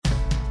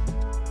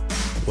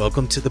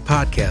Welcome to the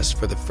podcast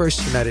for the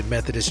First United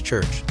Methodist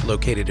Church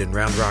located in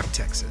Round Rock,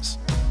 Texas.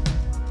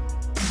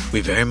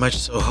 We very much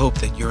so hope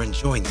that you're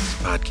enjoying this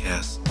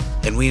podcast,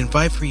 and we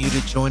invite for you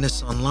to join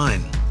us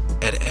online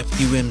at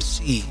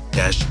fumc-rr.org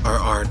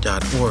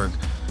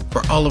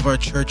for all of our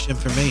church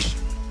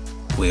information.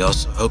 We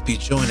also hope you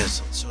join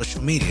us on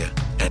social media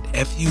at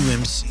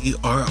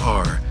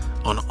FUMCRR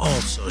on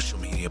all social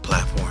media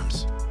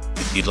platforms.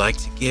 If you'd like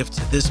to give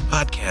to this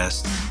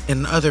podcast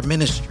and other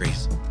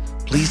ministries,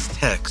 please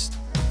text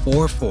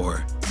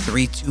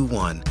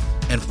 44321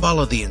 and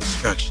follow the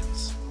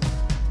instructions.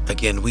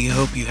 Again, we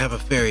hope you have a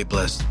very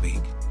blessed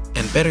week.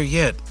 And better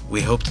yet, we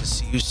hope to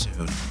see you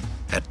soon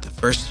at the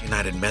First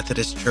United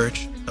Methodist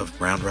Church of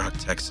Round Rock,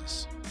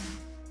 Texas.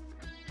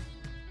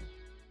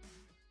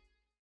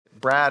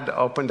 Brad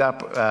opened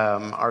up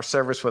our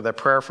service with a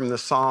prayer from the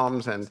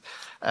Psalms, and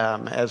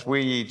as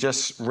we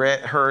just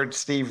heard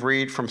Steve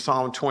read from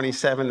Psalm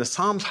 27, the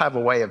Psalms have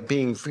a way of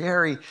being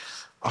very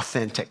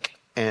authentic.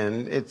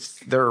 And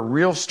they're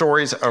real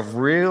stories of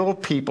real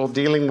people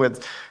dealing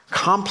with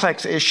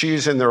complex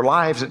issues in their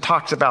lives. It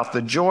talks about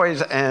the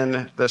joys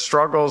and the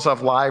struggles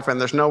of life, and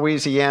there's no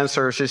easy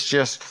answers. It's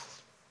just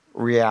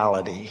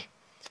reality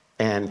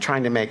and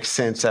trying to make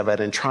sense of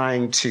it and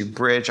trying to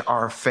bridge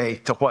our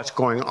faith to what's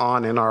going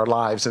on in our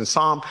lives. And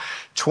Psalm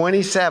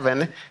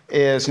 27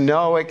 is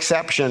no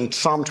exception.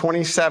 Psalm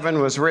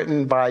 27 was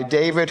written by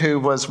David,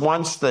 who was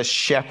once the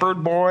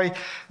shepherd boy.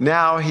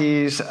 Now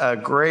he's a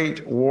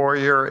great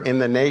warrior in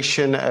the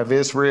nation of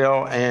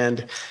Israel,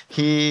 and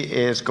he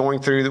is going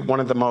through one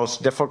of the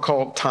most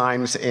difficult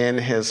times in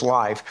his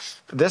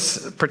life.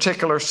 This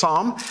particular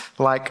psalm,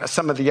 like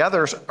some of the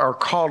others, are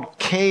called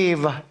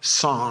cave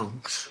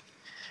songs,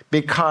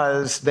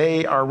 because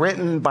they are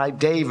written by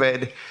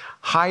David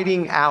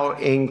hiding out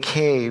in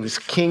caves.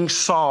 King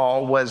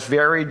Saul was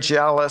very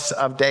jealous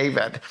of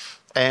David,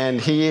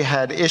 and he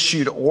had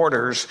issued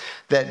orders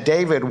that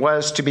David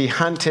was to be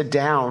hunted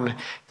down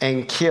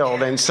and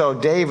killed. And so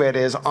David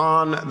is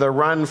on the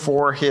run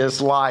for his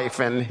life,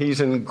 and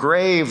he's in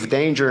grave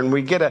danger. And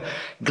we get a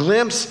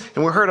glimpse,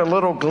 and we heard a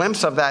little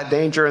glimpse of that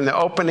danger in the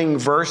opening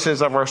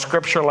verses of our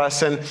scripture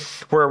lesson,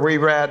 where we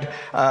read,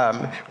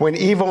 when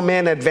evil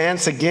men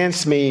advance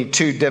against me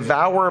to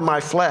devour my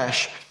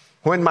flesh,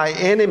 when my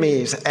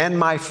enemies and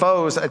my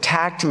foes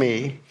attacked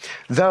me,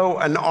 though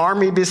an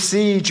army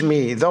besiege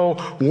me, though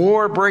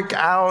war break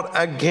out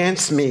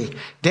against me.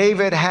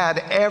 David had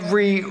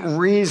every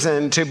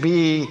reason to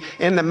be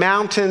in the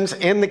mountains,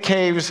 in the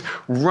caves,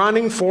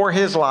 running for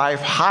his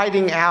life,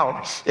 hiding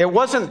out. It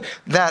wasn't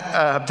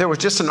that there was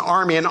just an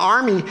army. An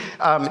army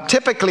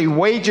typically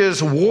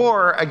wages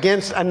war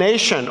against a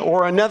nation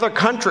or another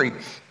country.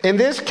 In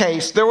this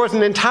case, there was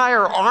an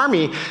entire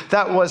army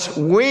that was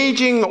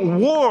waging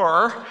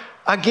war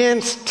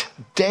against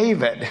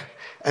David.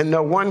 And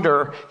no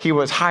wonder he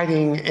was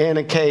hiding in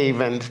a cave.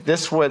 And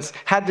this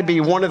had to be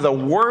one of the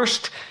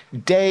worst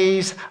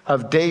days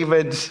of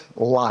David's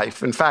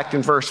life. In fact,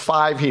 in verse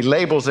 5, he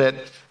labels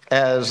it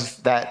as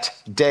that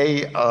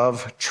day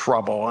of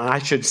trouble. And I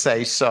should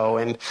say so.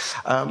 And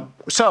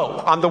so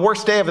on the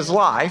worst day of his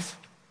life,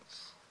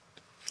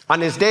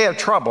 on his day of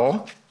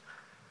trouble,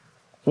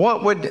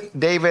 what would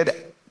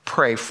David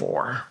pray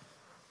for?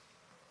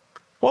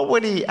 What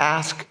would he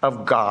ask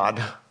of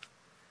God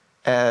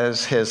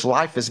as his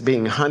life is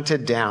being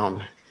hunted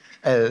down,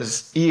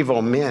 as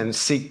evil men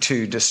seek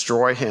to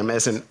destroy him,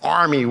 as an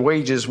army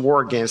wages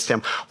war against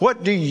him?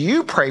 What do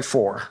you pray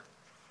for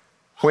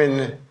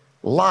when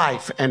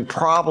life and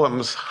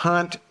problems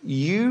hunt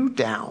you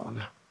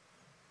down?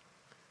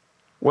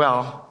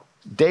 Well,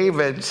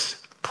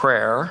 David's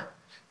prayer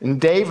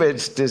and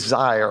David's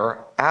desire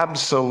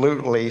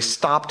absolutely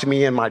stopped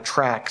me in my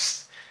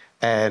tracks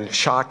and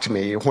shocked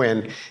me.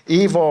 When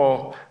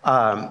evil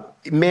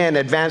men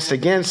advanced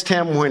against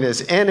him, when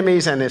his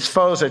enemies and his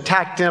foes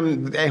attacked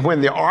him,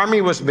 when the army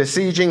was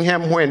besieging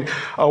him, when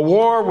a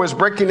war was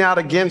breaking out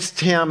against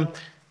him,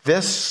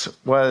 this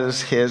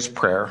was his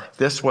prayer.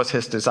 This was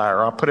his desire.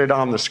 I'll put it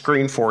on the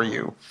screen for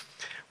you.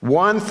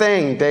 One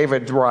thing,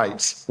 David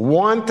writes,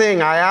 one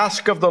thing I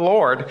ask of the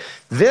Lord,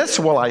 this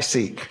will I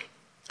seek,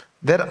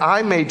 that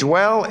I may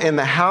dwell in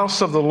the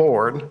house of the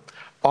Lord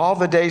all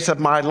the days of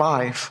my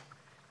life,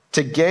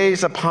 to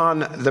gaze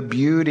upon the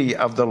beauty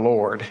of the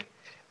Lord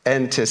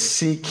and to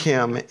seek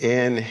him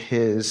in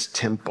his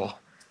temple.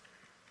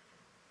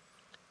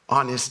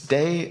 On his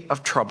day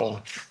of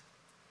trouble,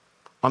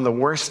 on the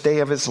worst day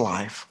of his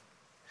life,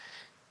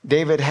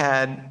 David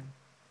had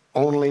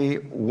only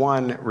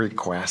one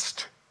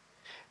request,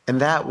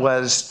 and that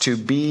was to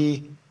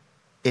be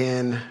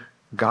in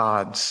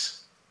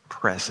God's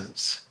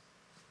presence.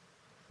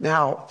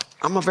 Now,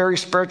 I'm a very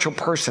spiritual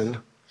person,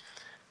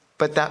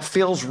 but that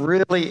feels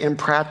really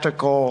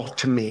impractical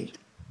to me,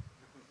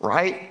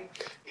 right?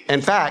 In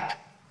fact,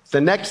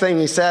 the next thing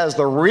he says,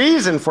 the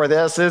reason for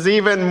this is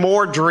even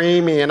more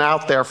dreamy and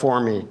out there for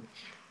me.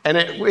 And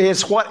it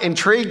is what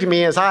intrigued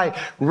me as I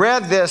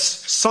read this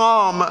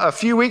psalm a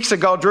few weeks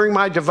ago during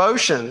my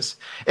devotions.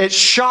 It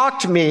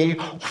shocked me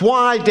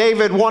why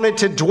David wanted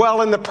to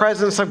dwell in the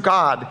presence of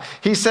God.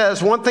 He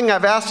says, one thing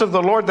I've asked of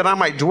the Lord, that I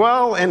might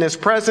dwell in his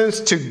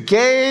presence, to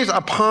gaze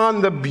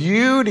upon the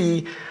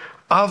beauty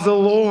of the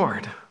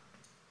Lord.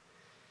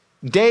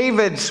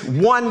 David's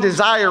one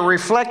desire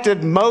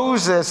reflected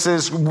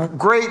Moses'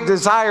 great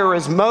desire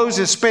as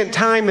Moses spent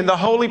time in the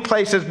holy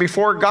places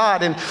before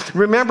God. And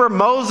remember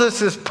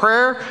Moses'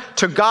 prayer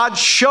to God,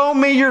 show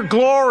me your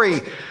glory.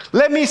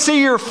 Let me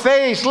see your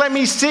face. Let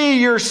me see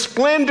your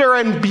splendor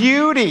and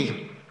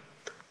beauty.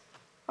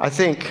 I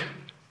think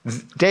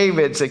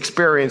David's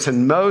experience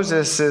and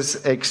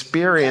Moses'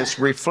 experience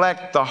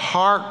reflect the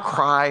heart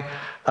cry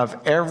of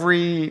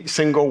every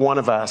single one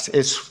of us.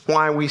 It's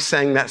why we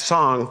sang that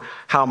song,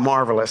 how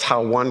marvelous,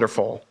 how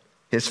wonderful,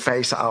 his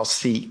face I'll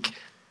seek.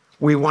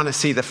 We want to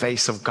see the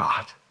face of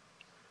God.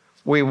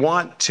 We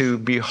want to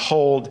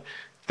behold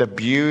the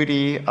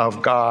beauty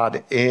of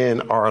God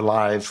in our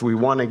lives. We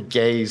want to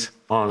gaze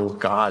on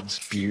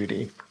God's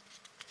beauty.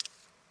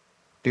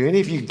 Do any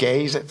of you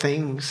gaze at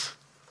things?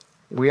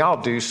 We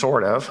all do,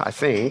 sort of, I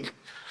think.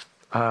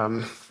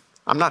 I'm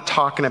not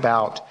talking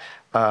about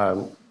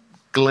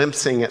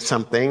glimpsing at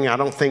something. I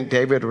don't think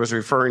David was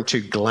referring to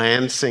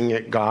glancing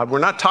at God. We're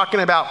not talking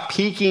about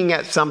peeking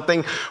at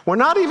something. We're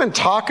not even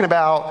talking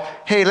about,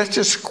 hey, let's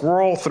just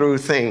scroll through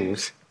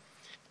things.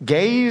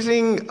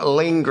 Gazing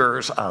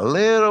lingers a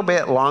little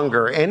bit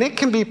longer, and it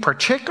can be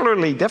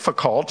particularly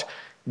difficult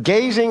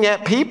gazing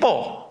at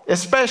people,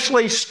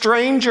 especially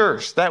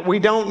strangers that we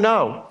don't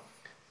know.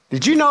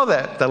 Did you know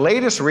that the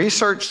latest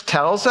research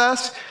tells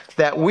us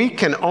that we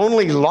can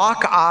only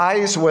lock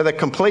eyes with a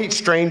complete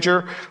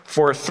stranger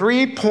for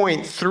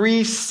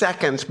 3.3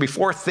 seconds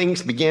before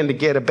things begin to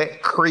get a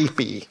bit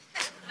creepy?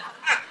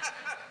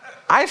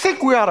 I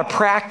think we ought to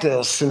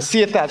practice and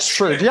see if that's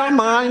true. Do y'all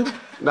mind?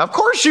 Of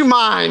course you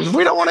mind.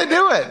 We don't want to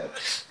do it.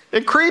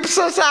 It creeps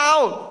us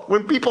out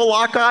when people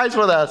lock eyes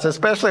with us,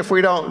 especially if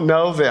we don't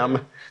know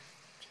them.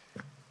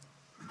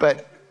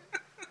 But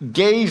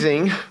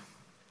gazing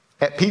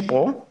at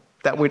people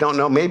that we don't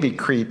know may be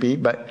creepy,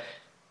 but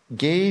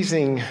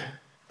gazing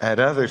at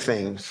other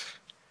things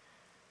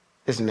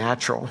is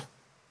natural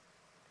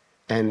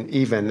and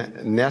even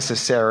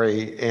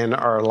necessary in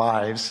our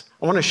lives.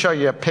 I want to show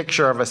you a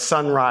picture of a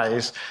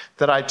sunrise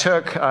that I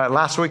took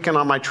last weekend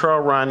on my trail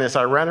run as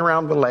I ran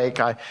around the lake.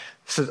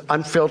 This is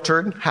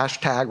unfiltered,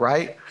 hashtag,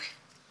 right?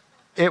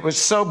 It was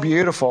so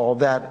beautiful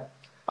that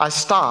I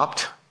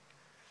stopped,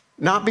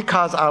 not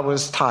because I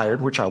was tired,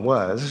 which I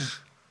was,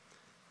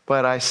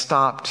 but I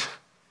stopped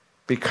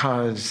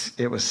because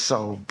it was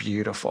so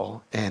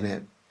beautiful, and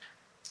it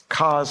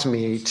caused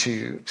me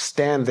to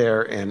stand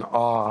there in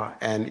awe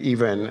and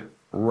even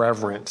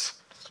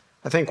reverence.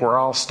 I think we're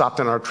all stopped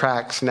in our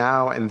tracks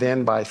now and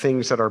then by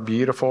things that are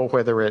beautiful,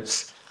 whether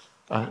it's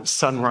a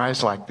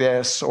sunrise like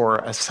this or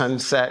a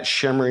sunset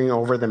shimmering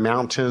over the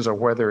mountains, or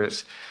whether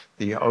it's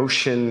the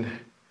ocean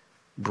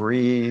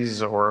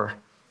breeze, or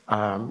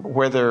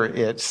whether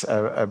it's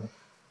a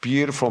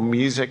beautiful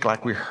music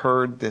like we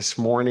heard this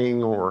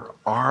morning, or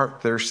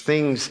art. There's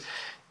things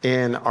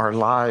in our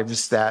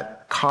lives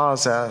that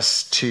cause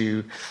us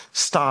to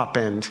stop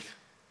and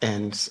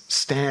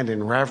stand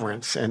in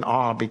reverence and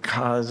awe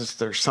because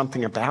there's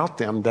something about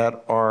them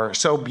that are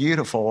so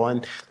beautiful.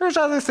 And there's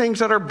other things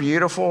that are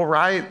beautiful,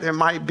 right? It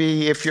might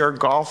be, if you're a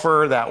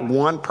golfer, that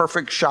one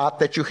perfect shot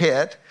that you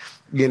hit.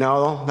 You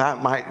know,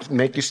 that might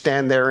make you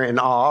stand there in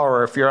awe.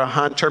 Or if you're a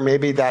hunter,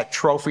 maybe that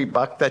trophy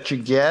buck that you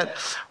get.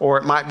 Or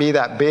it might be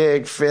that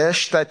big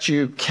fish that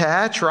you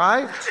catch,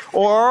 right?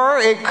 Or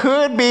it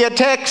could be a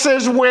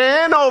Texas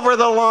win over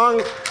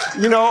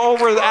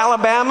over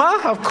Alabama,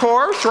 of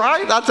course,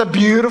 right? That's a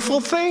beautiful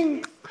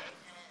thing.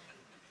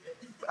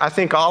 I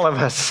think all of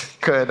us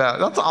could.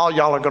 That's all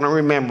y'all are going to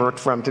remember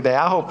from today.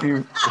 I hope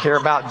you hear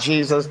about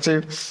Jesus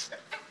too.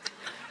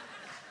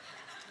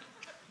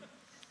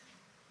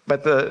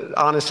 But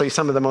honestly,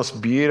 some of the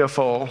most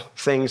beautiful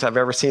things I've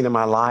ever seen in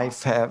my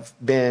life have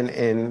been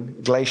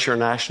in Glacier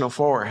National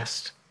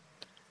Forest.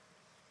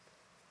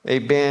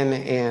 They've been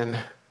in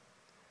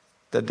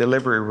the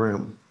delivery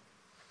room,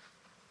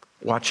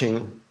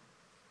 watching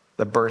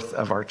the birth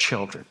of our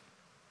children.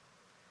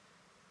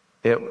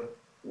 It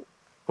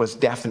was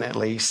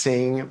definitely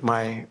seeing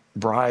my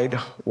bride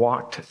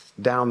walked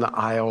down the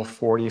aisle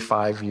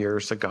 45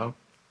 years ago.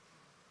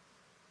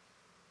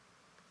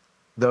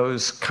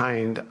 Those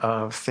kind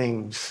of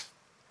things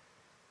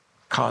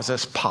cause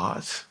us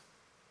pause.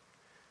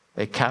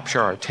 They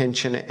capture our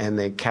attention and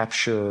they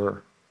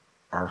capture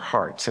our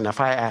hearts. And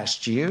if I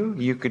asked you,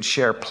 you could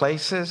share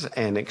places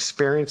and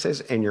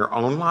experiences in your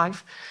own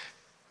life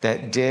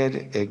that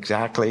did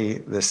exactly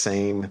the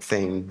same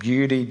thing.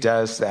 Beauty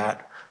does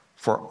that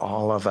for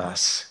all of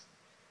us.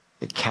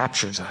 It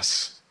captures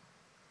us,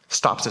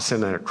 stops us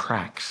in our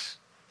tracks.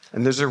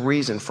 And there's a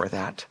reason for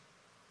that.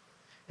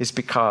 It's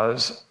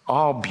because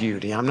all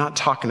beauty, I'm not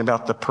talking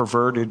about the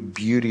perverted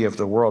beauty of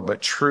the world,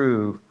 but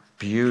true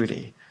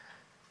beauty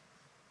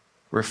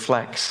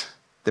reflects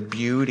the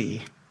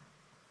beauty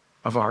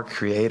of our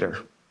Creator.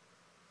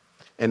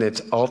 And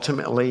it's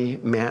ultimately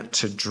meant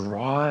to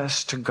draw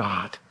us to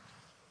God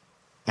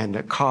and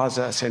to cause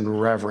us in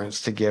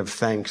reverence to give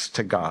thanks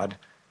to God.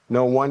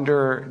 No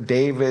wonder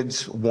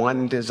David's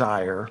one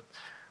desire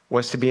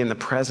was to be in the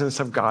presence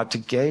of God, to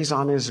gaze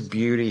on his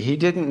beauty. He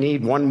didn't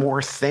need one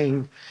more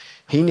thing.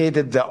 He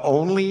needed the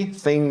only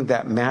thing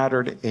that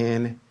mattered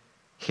in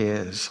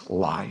his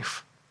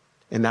life,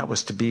 and that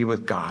was to be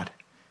with God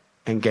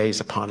and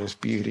gaze upon his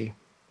beauty.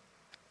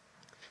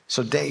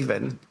 So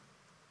David,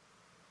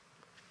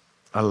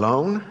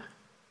 alone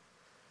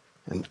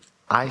and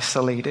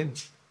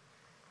isolated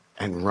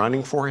and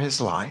running for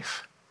his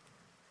life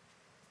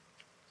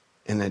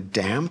in a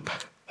damp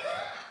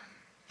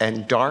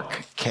and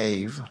dark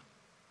cave,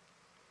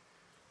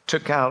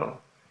 took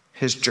out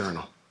his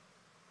journal.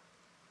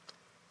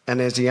 And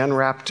as he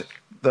unwrapped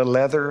the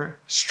leather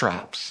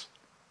straps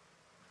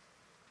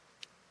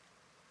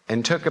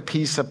and took a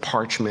piece of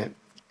parchment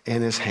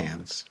in his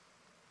hands,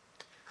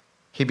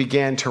 he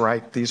began to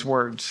write these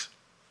words: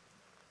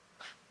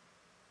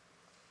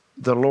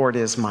 "The Lord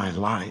is my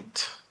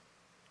light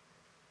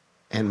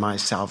and my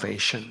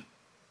salvation.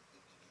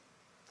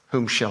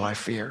 Whom shall I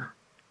fear?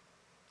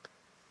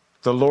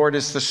 The Lord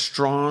is the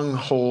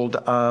stronghold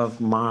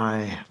of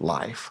my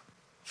life.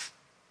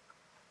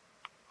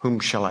 Whom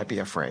shall I be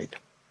afraid?"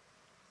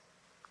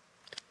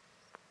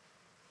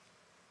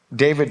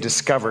 David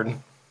discovered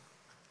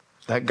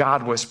that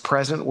God was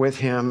present with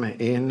him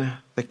in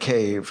the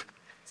cave,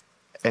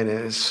 and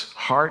his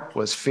heart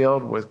was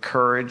filled with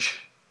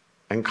courage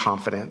and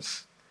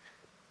confidence.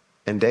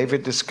 And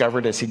David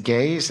discovered as he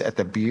gazed at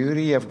the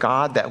beauty of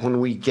God that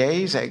when we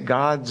gaze at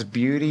God's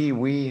beauty,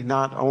 we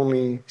not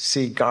only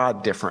see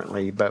God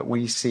differently, but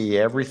we see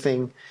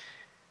everything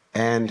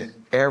and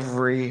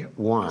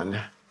everyone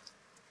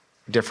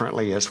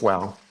differently as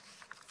well.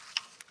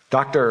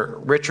 Dr.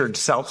 Richard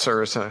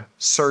Seltzer is a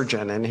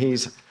surgeon, and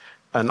he's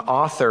an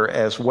author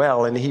as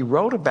well, and he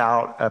wrote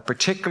about a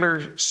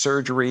particular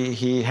surgery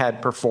he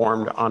had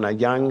performed on a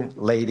young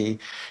lady.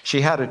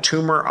 She had a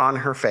tumor on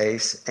her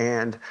face,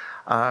 and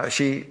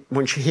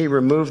when he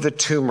removed the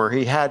tumor,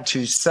 he had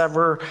to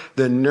sever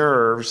the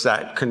nerves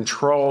that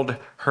controlled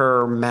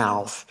her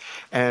mouth.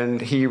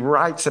 And he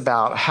writes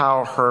about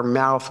how her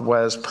mouth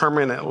was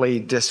permanently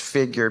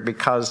disfigured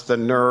because the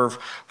nerve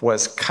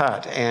was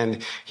cut.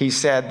 And he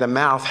said the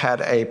mouth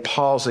had a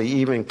palsy,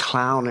 even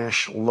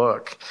clownish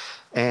look.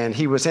 And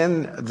he was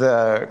in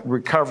the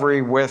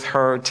recovery with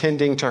her,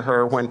 tending to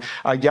her, when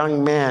a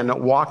young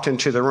man walked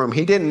into the room.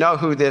 He didn't know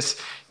who this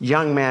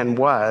young man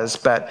was,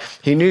 but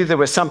he knew there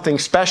was something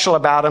special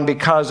about him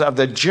because of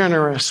the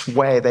generous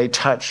way they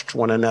touched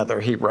one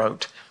another, he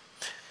wrote.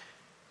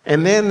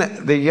 And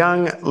then the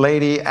young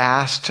lady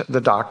asked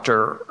the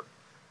doctor,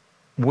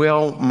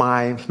 "Will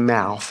my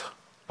mouth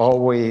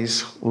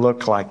always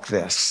look like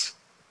this?"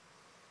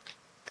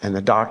 And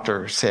the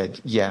doctor said,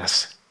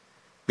 "Yes,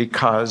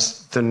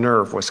 because the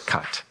nerve was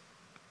cut."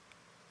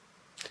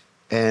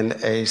 And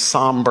a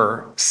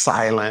somber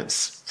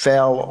silence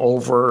fell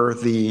over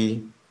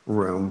the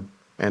room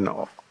and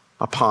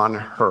upon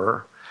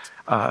her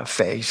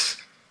face.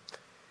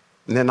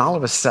 And then all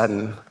of a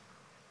sudden,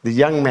 the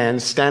young man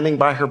standing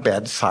by her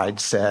bedside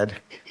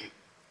said,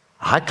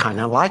 "I kind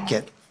of like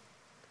it.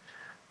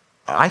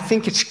 I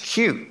think it's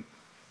cute."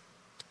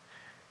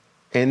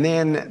 And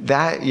then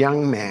that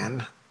young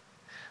man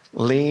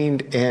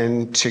leaned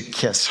in to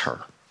kiss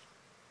her.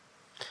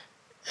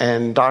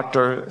 And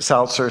Dr.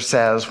 Seltzer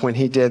says, when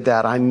he did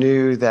that, I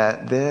knew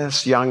that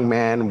this young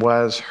man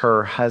was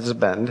her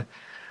husband.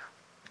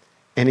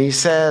 And he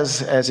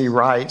says, as he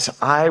writes,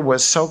 I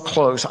was so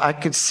close, I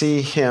could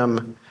see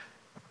him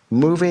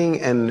moving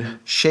and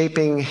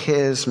shaping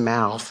his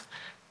mouth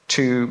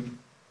to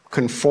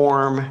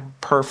conform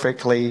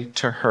perfectly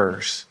to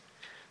hers,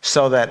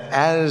 so that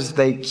as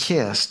they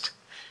kissed,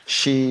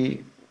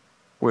 she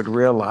would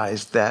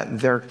realize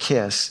that their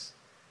kiss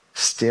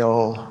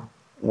still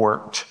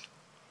worked.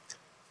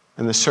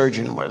 And the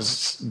surgeon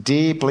was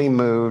deeply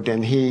moved,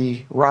 and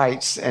he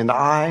writes, and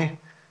I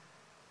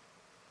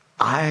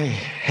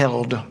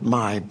held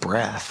my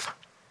breath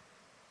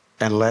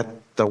and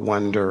let the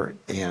wonder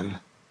in.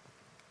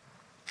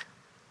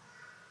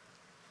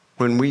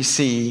 When we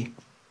see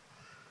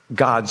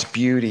God's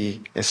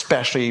beauty,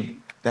 especially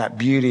that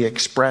beauty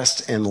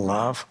expressed in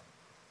love,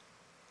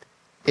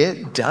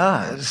 it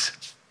does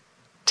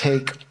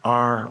take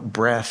our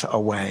breath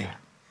away.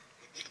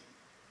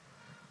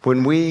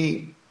 When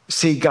we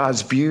see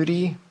God's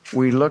beauty,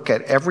 we look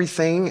at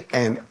everything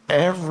and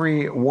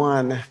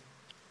everyone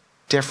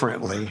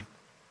differently.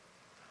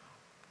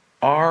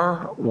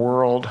 Our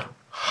world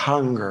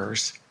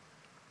hungers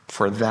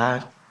for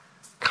that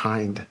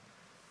kind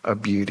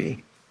of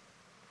beauty.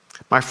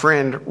 My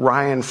friend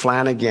Ryan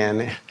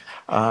Flanagan,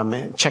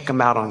 check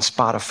him out on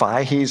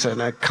Spotify. He's an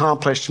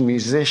accomplished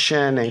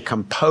musician and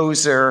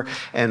composer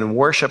and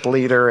worship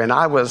leader. And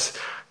I was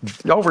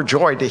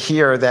overjoyed to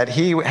hear that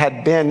he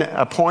had been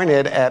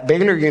appointed at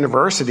Baylor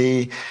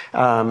University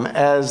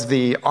as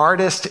the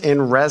artist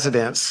in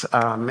residence,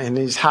 and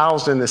he's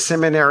housed in the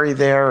seminary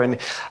there.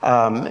 And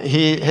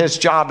his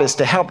job is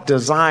to help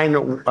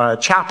design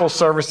chapel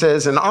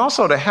services and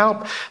also to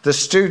help the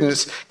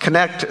students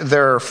connect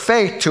their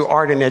faith to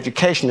art and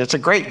education. It's a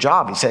great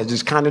job, he said.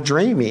 It's kind of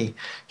dreamy,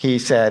 he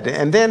said.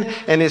 And then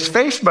in his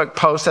Facebook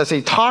post, as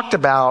he talked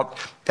about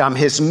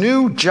his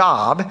new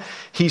job,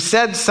 he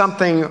said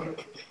something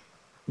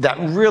that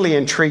really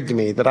intrigued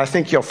me, that I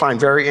think you'll find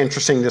very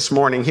interesting this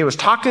morning. He was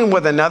talking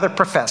with another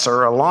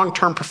professor, a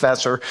long-term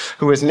professor,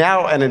 who is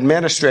now an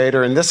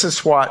administrator, and this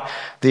is what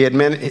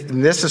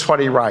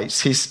he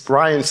writes.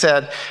 Ryan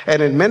said,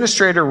 "An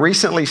administrator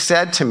recently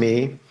said to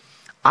me,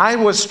 I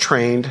was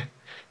trained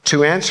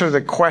to answer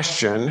the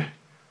question,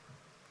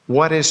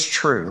 what is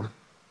true?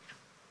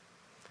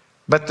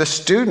 But the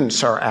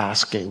students are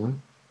asking,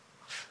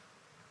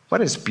 what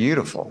is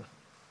beautiful?"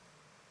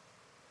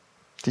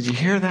 Did you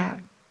hear that?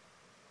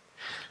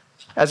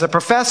 As a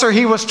professor,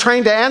 he was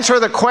trained to answer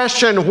the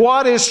question,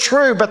 what is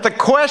true? But the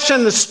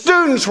question the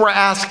students were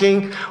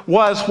asking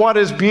was, what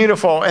is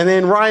beautiful? And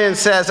then Ryan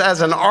says, as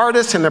an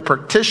artist and a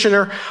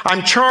practitioner,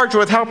 I'm charged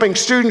with helping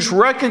students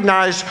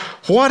recognize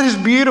what is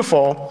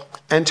beautiful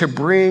and to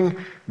bring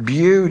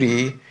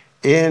beauty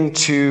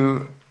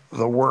into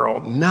the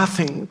world.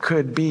 Nothing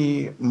could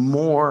be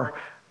more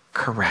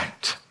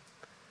correct.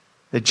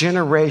 The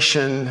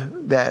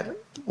generation that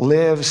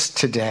lives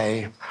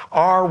today,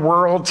 our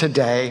world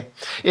today,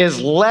 is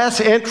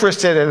less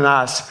interested in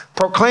us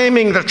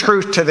proclaiming the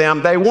truth to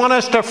them. They want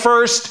us to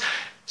first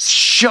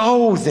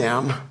show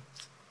them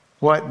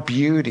what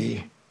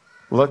beauty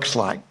looks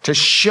like, to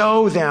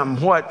show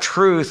them what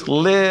truth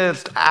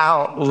lived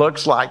out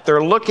looks like.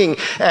 They're looking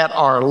at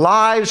our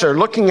lives, they're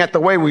looking at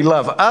the way we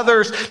love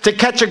others, to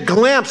catch a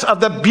glimpse of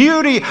the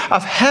beauty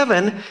of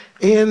heaven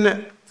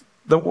in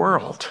the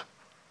world.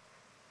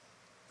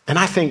 And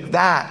I think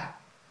that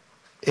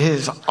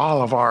is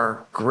all of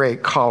our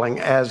great calling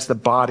as the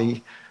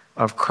body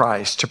of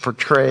Christ, to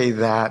portray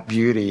that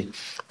beauty.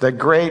 The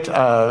great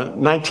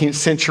 19th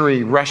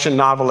century Russian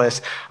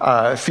novelist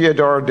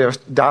Fyodor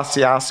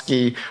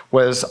Dostoevsky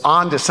was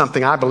onto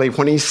something, I believe,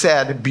 when he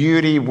said,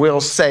 beauty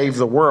will save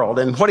the world.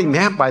 And what he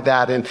meant by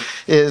that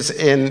is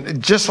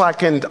just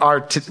like in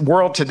our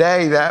world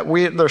today, that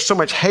there's so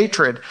much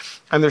hatred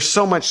and there's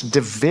so much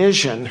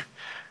division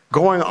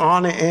going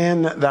on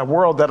in that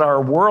world, that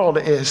our world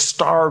is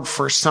starved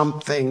for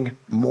something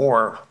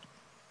more.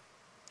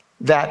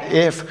 That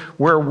if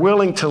we're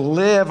willing to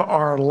live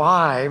our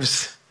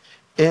lives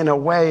in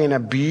a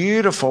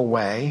beautiful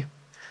way,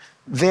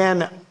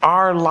 then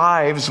our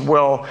lives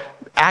will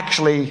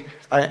actually,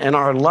 and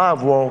our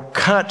love will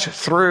cut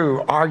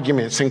through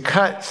arguments and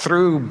cut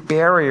through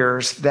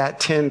barriers that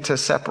tend to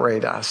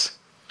separate us.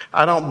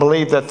 I don't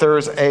believe that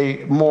there's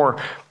a more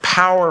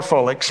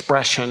powerful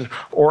expression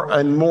or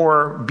a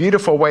more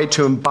beautiful way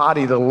to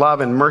embody the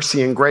love and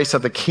mercy and grace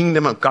of the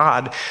kingdom of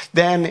God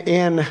than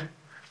in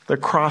the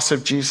cross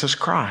of Jesus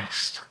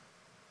Christ.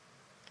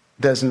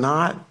 Does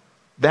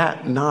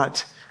that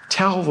not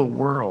tell the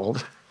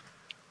world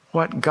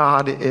what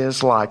God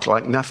is like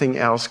nothing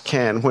else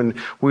can?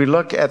 When we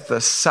look at the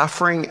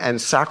suffering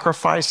and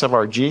sacrifice of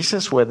our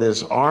Jesus with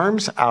his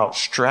arms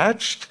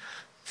outstretched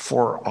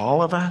for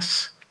all of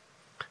us,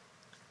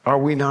 are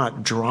we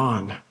not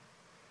drawn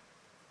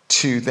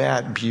to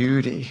that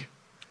beauty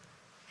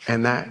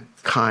and that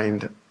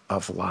kind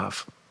of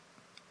love?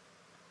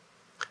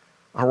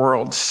 Our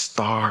world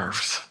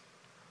starves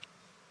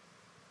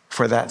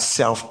for that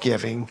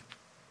self-giving,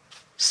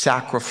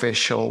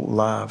 sacrificial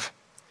love.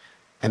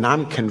 And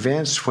I'm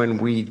convinced when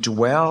we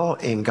dwell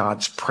in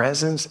God's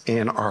presence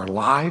in our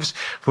lives,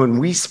 when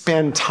we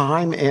spend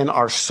time in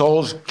our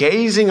souls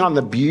gazing on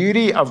the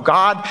beauty of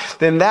God,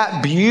 then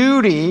that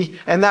beauty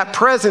and that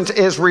presence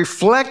is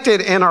reflected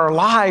in our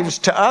lives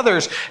to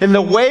others, in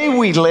the way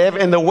we live,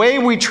 in the way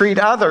we treat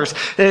others.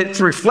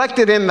 It's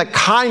reflected in the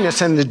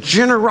kindness and the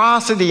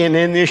generosity and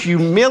in the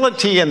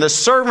humility and the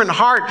servant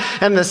heart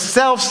and the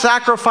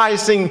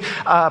self-sacrificing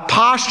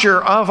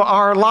posture of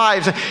our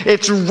lives.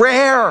 It's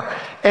rare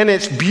and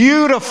it's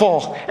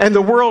beautiful, and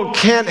the world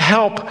can't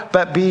help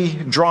but be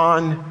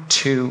drawn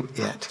to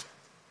it.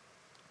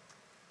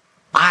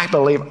 I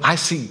believe I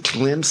see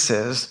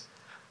glimpses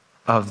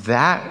of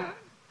that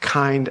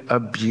kind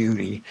of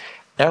beauty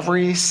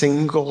every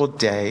single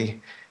day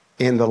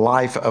in the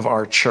life of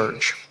our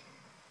church.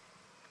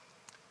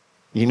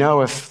 You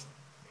know, if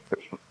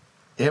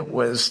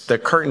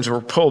the curtains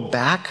were pulled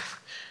back,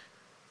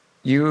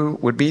 you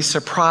would be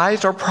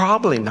surprised, or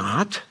probably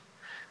not,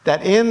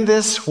 that in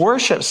this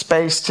worship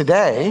space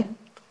today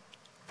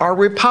are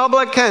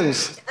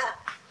Republicans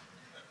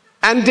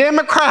and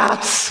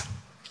Democrats.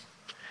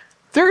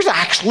 There's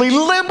actually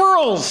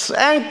liberals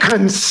and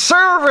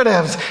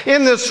conservatives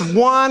in this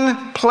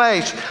one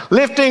place,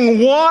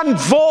 lifting one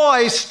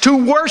voice to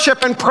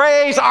worship and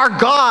praise our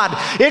God.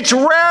 It's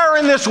rare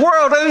in this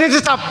world, and it's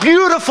just a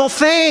beautiful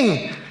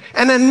thing.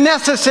 and a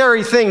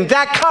necessary thing.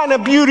 That kind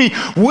of beauty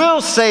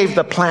will save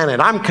the planet.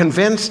 I'm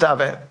convinced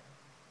of it.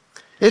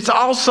 It's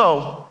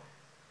also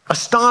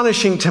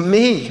astonishing to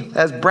me,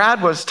 as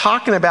Brad was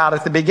talking about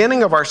at the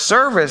beginning of our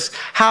service,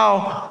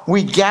 how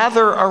we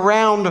gather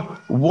around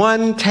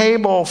one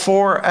table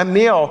for a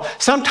meal.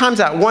 Sometimes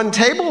that one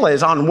table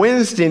is on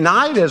Wednesday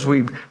night as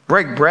we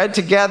break bread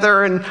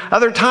together, and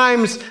other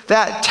times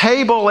that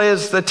table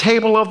is the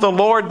table of the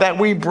Lord, that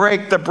we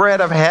break the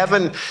bread of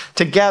heaven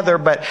together.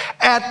 But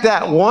at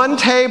that one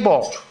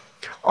table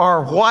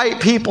are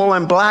white people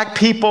and black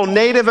people,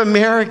 Native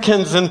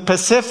Americans and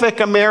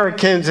Pacific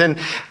Americans and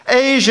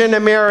Asian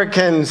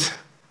Americans,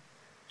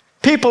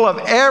 people of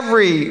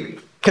every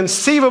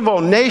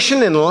conceivable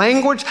nation and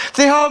language.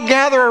 They all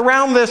gather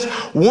around this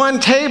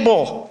one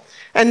table.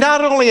 And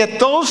not only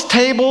at those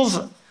tables,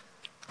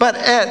 but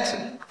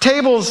at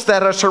tables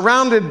that are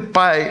surrounded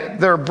by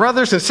their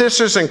brothers and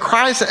sisters in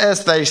Christ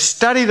as they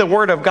study the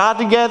Word of God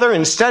together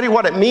and study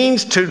what it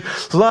means to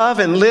love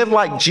and live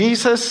like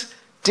Jesus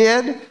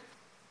did.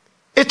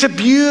 It's a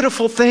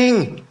beautiful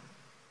thing.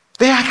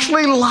 They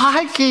actually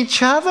like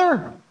each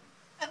other.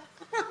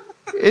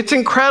 It's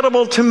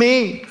incredible to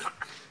me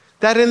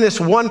that in this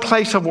one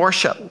place of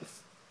worship,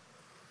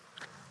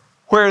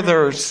 where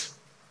there's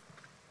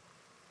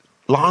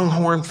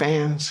Longhorn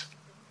fans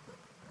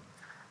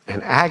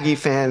and Aggie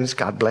fans,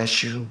 God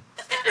bless you,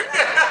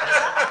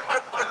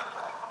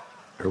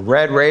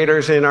 Red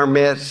Raiders in our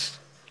midst,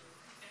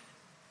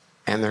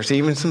 and there's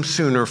even some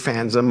Sooner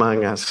fans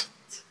among us.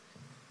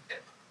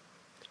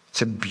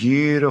 It's a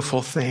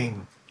beautiful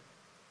thing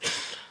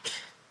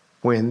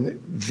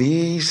when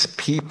these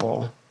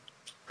people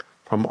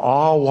from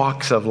all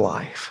walks of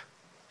life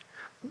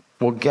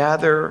will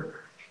gather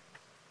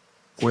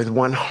with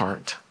one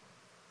heart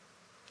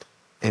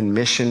in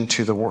mission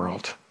to the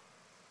world,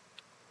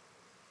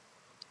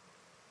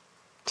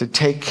 to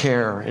take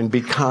care and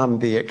become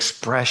the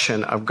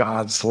expression of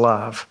God's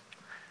love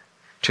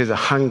to the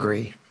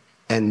hungry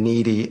and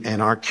needy in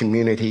our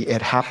community.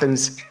 It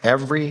happens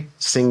every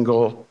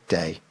single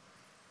day.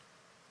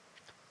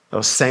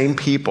 Those same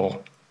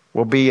people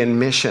will be in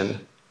mission,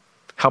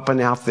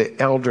 helping out the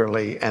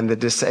elderly and the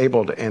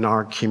disabled in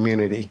our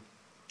community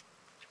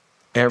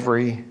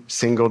every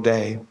single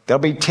day. They'll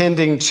be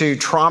tending to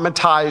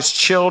traumatized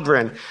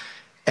children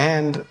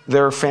and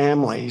their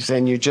families.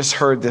 And you just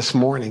heard this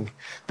morning,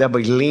 they'll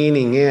be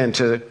leaning in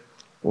to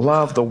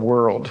love the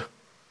world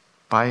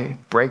by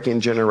breaking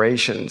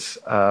generations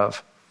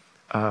of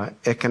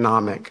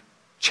economic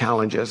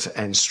challenges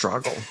and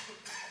struggle.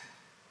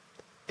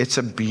 It's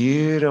a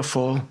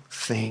beautiful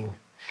thing.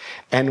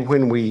 And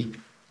when we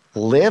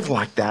live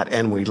like that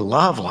and we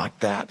love like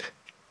that,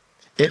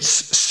 it's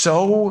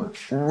so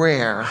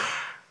rare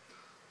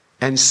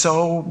and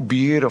so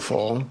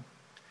beautiful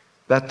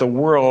that the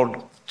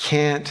world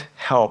can't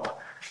help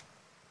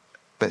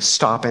but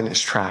stop in its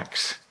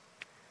tracks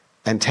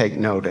and take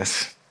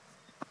notice.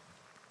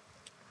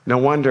 No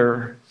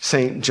wonder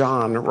St.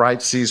 John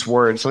writes these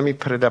words. Let me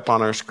put it up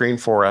on our screen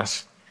for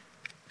us.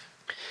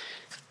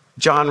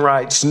 John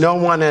writes, no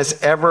one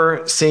has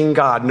ever seen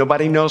God.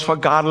 Nobody knows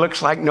what God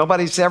looks like.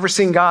 Nobody's ever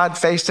seen God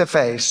face to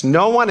face.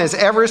 No one has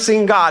ever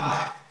seen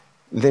God.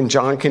 Then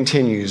John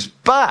continues,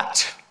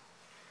 but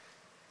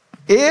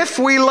if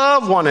we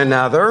love one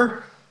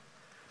another,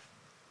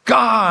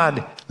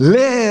 God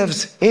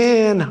lives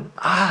in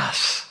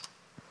us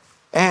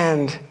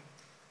and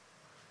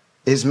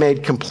is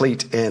made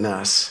complete in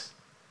us.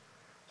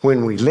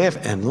 When we live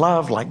and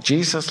love like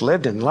Jesus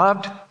lived and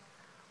loved,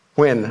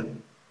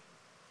 when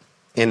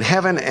in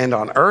heaven and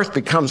on earth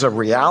becomes a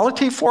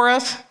reality for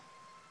us,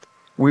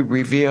 we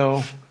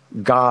reveal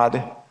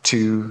God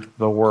to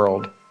the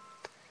world.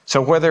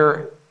 So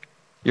whether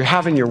you're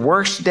having your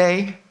worst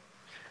day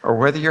or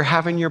whether you're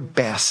having your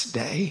best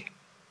day,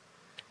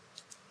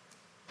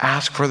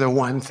 ask for the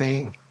one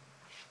thing.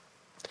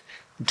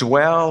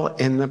 Dwell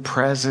in the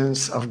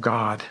presence of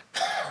God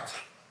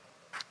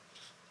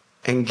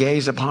and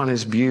gaze upon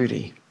his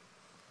beauty.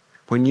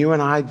 When you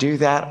and I do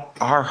that,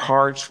 our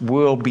hearts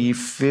will be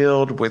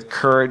filled with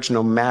courage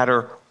no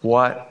matter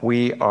what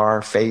we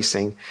are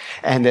facing.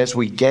 And as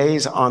we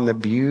gaze on the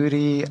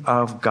beauty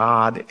of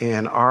God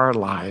in our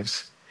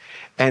lives,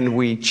 and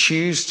we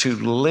choose to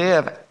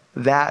live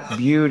that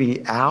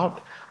beauty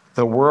out,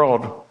 the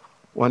world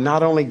will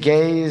not only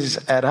gaze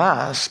at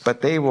us,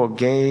 but they will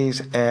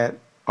gaze at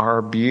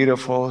our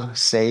beautiful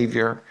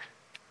Savior,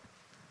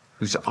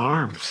 whose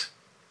arms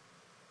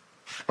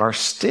are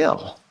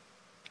still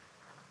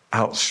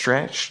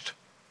outstretched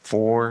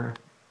for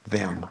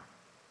them.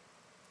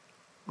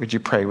 Would you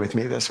pray with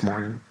me this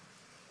morning?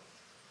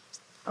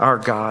 Our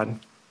God,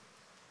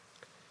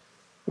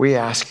 we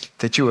ask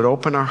that you would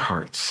open our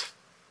hearts,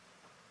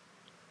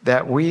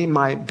 that we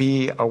might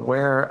be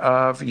aware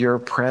of your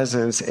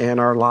presence in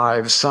our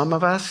lives. Some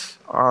of us,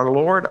 our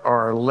Lord,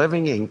 are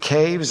living in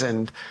caves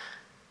and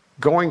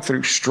going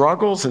through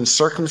struggles and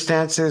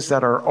circumstances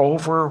that are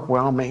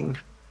overwhelming.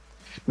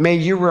 May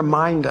you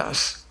remind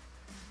us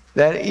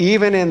that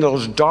even in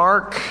those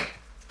dark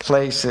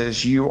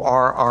places. You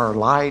are our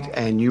light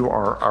and you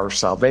are our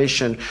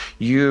salvation.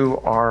 You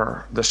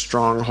are the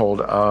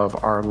stronghold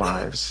of our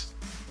lives.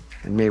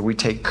 And may we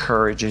take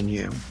courage in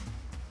you.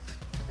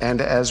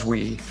 And as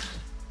we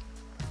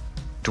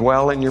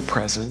dwell in your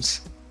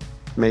presence,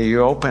 may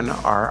you open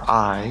our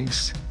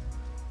eyes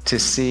to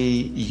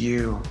see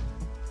you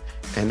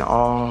and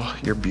all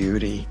your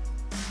beauty.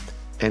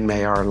 And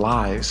may our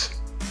lives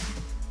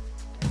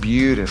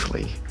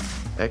beautifully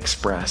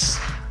express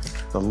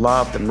the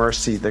love, the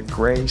mercy, the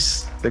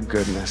grace, the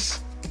goodness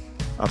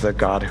of the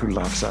God who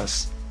loves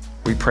us.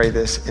 We pray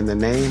this in the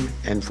name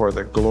and for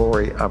the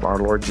glory of our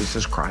Lord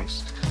Jesus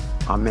Christ.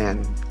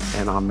 Amen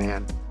and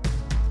amen.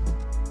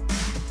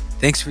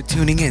 Thanks for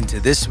tuning in to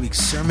this week's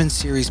Sermon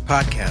Series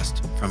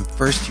podcast from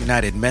First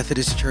United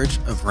Methodist Church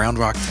of Round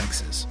Rock,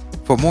 Texas.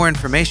 For more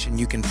information,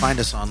 you can find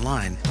us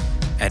online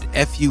at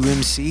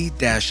fumc-rr.org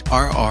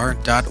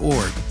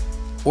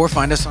or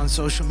find us on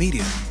social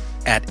media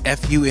at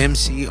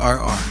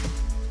FUMCRR.